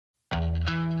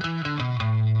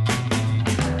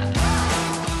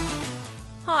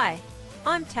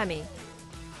I'm Tammy.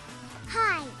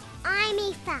 Hi, I'm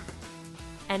Aoife.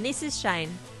 And this is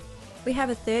Shane. We have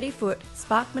a 30-foot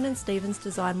Sparkman and Stephens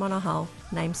design monohull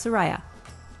named Soraya.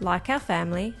 Like our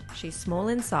family, she's small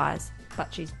in size,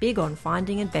 but she's big on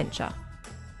finding adventure.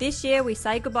 This year we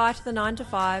say goodbye to the 9 to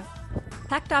 5,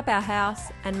 packed up our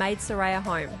house and made Soraya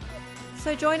home.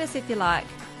 So join us if you like,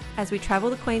 as we travel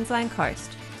the Queensland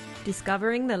coast,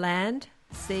 discovering the land,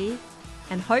 sea,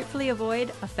 and hopefully avoid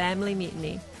a family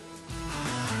mutiny.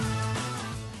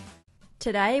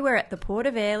 Today we're at the port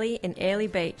of Airlie in Airlie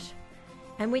Beach,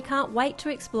 and we can't wait to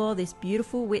explore this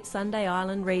beautiful Whitsunday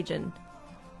Island region.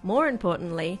 More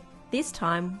importantly, this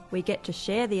time we get to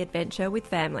share the adventure with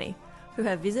family who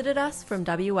have visited us from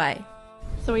WA.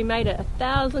 So we made it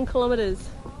 1,000 kilometres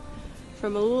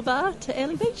from Uluru to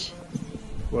Airlie Beach.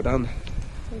 Well done.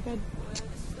 Very good.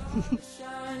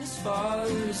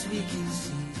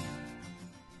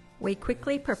 We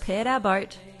quickly prepared our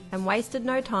boat and wasted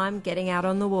no time getting out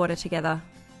on the water together.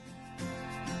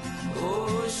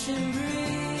 Ocean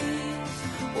breeze,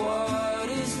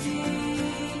 waters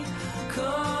deep,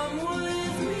 come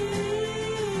with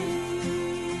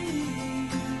me.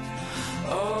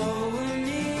 All we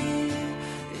need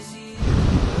is you.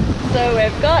 So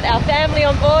we've got our family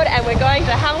on board and we're going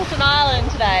to Hamilton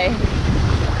Island today.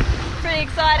 Pretty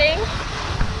exciting.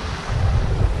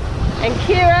 And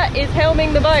Kira is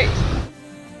helming the boat.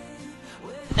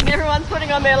 And everyone's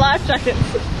putting on their life jackets.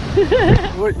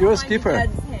 You're a skipper.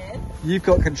 You've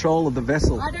got control of the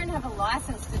vessel. I don't have a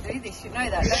license to do this, you know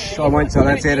that, don't you? I won't tell,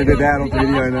 that's edited out on the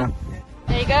video now.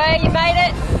 There you go, you made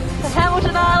it to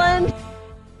Hamilton Island.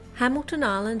 Hamilton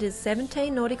Island is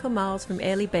 17 nautical miles from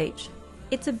Airlie Beach.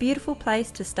 It's a beautiful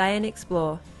place to stay and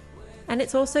explore. And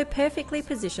it's also perfectly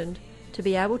positioned to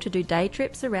be able to do day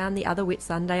trips around the other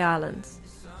Whitsunday Islands.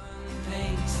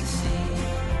 Paints the sea.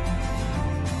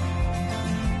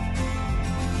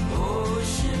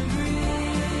 Ocean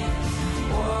breeze,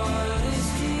 waters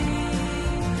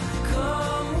deep,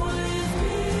 come with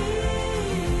me.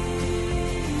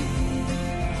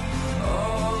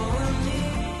 All we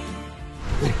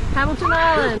need. Hamilton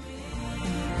Island.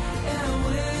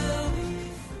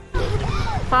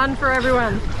 Fun for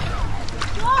everyone.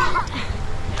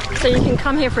 So you can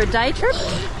come here for a day trip,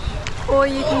 or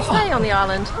you can stay on the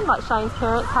island, like Shane's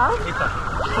parents have.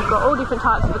 They've got all different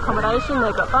types of accommodation.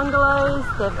 They've got bungalows,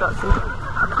 they've got some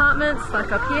apartments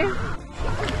like up here.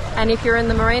 And if you're in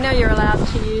the marina, you're allowed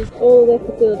to use all their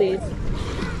facilities.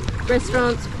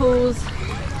 Restaurants, pools,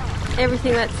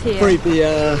 everything that's here. Free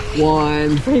beer,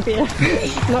 wine. Free beer.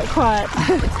 Not quite.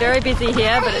 It's very busy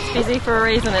here, but it's busy for a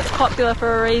reason. It's popular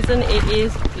for a reason. It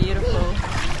is beautiful.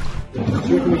 Do you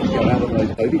reckon we can go out on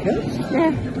those booby cabs?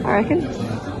 Yeah, I reckon.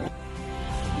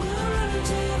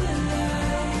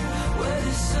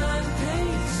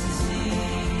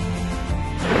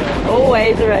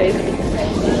 Always a race.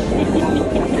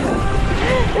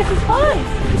 This is fun.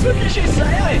 Look at you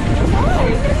sailing.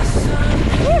 We're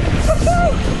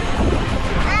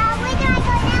gonna go down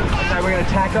there. So we're going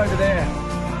to tack over there.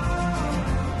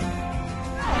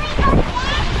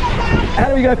 How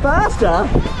do we go faster?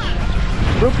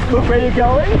 Look where you're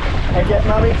going and get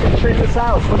mummy to trim the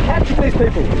sails. We're catching these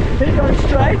people. Keep going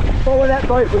straight, follow that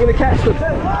boat, we're going to catch them.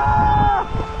 Ah!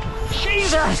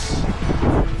 Jesus!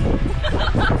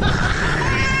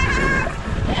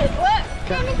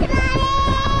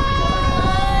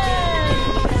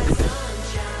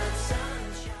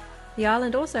 The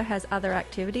island also has other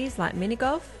activities like mini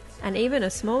golf and even a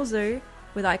small zoo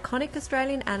with iconic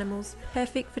Australian animals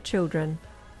perfect for children.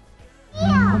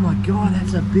 Oh my god,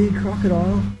 that's a big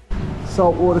crocodile.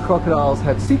 Saltwater crocodiles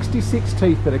have 66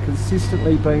 teeth that are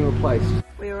consistently being replaced.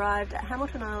 We arrived at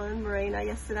Hamilton Island Marina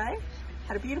yesterday,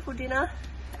 had a beautiful dinner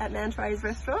at Mantray's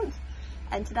restaurant,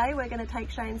 and today we're going to take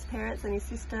Shane's parents and his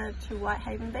sister to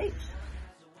Whitehaven Beach.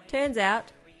 Turns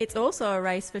out it's also a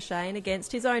race for Shane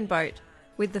against his own boat,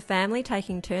 with the family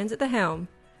taking turns at the helm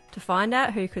to find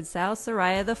out who could sail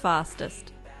Soraya the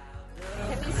fastest.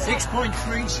 6.3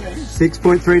 Shane.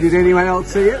 6.3, did anyone else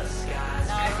see it?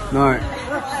 No.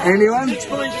 Anyone?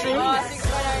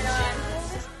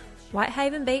 6.2.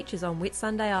 Whitehaven Beach is on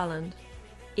Whitsunday Island.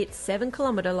 Its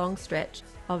 7-kilometre long stretch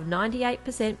of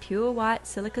 98% pure white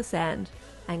silica sand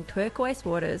and turquoise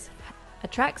waters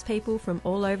attracts people from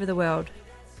all over the world.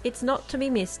 It's not to be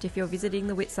missed if you're visiting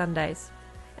the Whitsundays.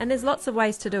 And there's lots of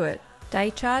ways to do it.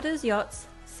 Day charters, yachts,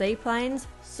 seaplanes,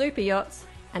 super yachts,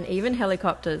 and even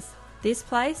helicopters. This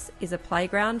place is a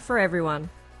playground for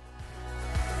everyone.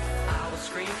 I will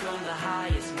scream from the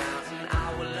highest mountain.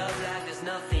 I will love like there's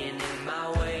nothing in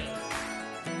my way.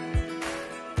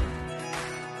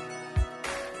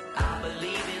 I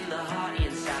believe in the heart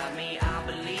inside me. I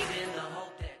believe in the hope.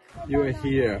 You are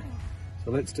here.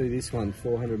 So let's do this one,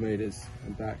 400 metres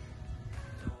and back.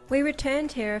 We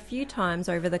returned here a few times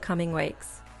over the coming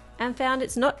weeks and found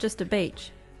it's not just a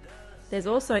beach. There's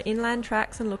also inland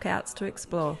tracks and lookouts to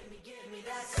explore.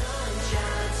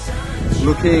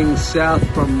 Looking south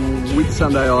from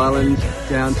Whitsunday Island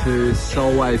down to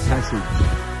Solway Passage.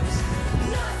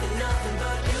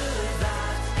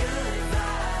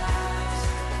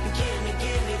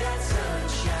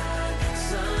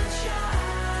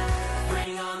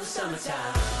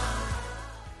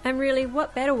 And really,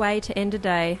 what better way to end a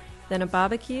day than a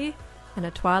barbecue and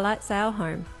a twilight sail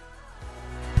home?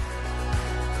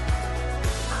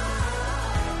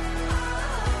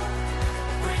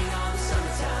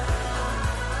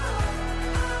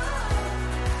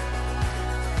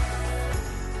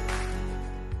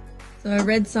 So I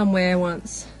read somewhere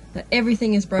once that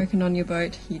everything is broken on your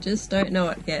boat, you just don't know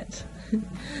it yet.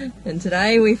 And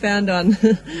today we found one.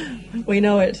 We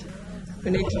know it. We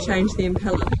need to change the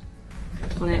impeller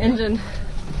on our engine.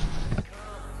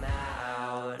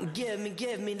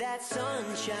 Give me that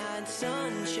sunshine,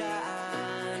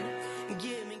 sunshine.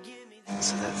 Give me that.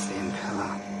 So that's the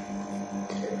impeller.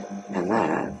 And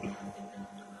that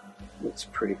looks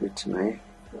pretty good to me.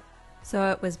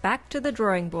 So it was back to the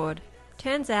drawing board.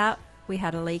 Turns out we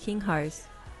had a leaking hose.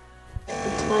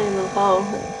 Playing the hole.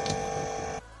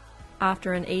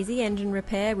 After an easy engine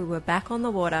repair, we were back on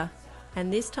the water,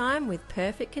 and this time with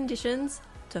perfect conditions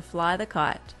to fly the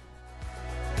kite.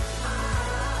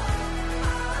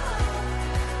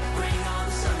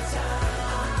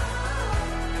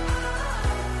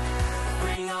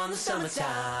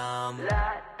 Summertime.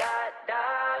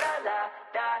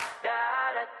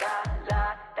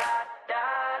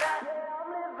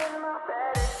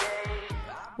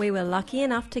 We were lucky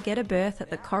enough to get a berth at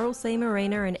the Coral Sea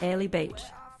Marina in Airlie Beach.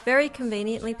 Very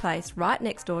conveniently placed right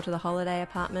next door to the holiday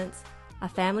apartments. A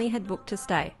family had booked to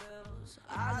stay.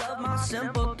 I love my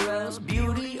simple thrills,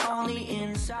 beauty on the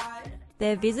inside.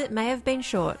 Their visit may have been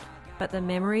short, but the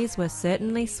memories were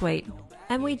certainly sweet,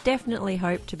 and we definitely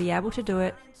hope to be able to do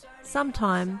it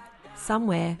sometime,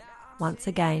 somewhere, once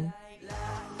again.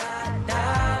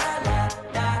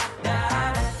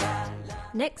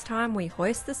 Next time we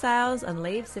hoist the sails and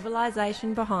leave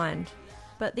civilization behind.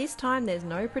 But this time there's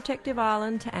no protective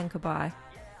island to anchor by.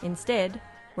 Instead,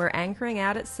 we're anchoring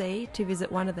out at sea to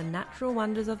visit one of the natural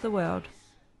wonders of the world,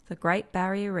 the Great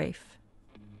Barrier Reef.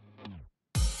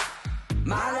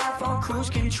 My life on cruise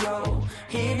control,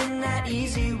 hitting that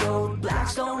easy road.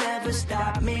 Blacks don't ever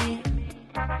stop me.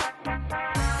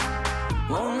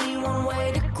 Only one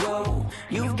way to grow,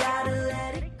 you've got to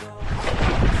let it go.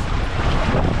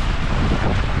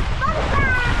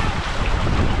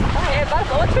 Oh yeah,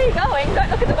 butterfly. Where are you going? Don't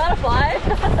look at the butterfly.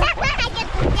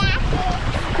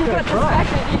 You got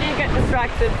distracted. You did get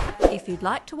distracted. If you'd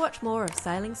like to watch more of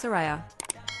Sailing Soraya,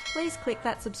 please click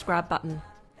that subscribe button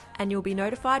and you'll be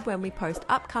notified when we post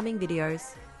upcoming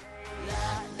videos.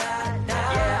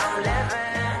 Yeah,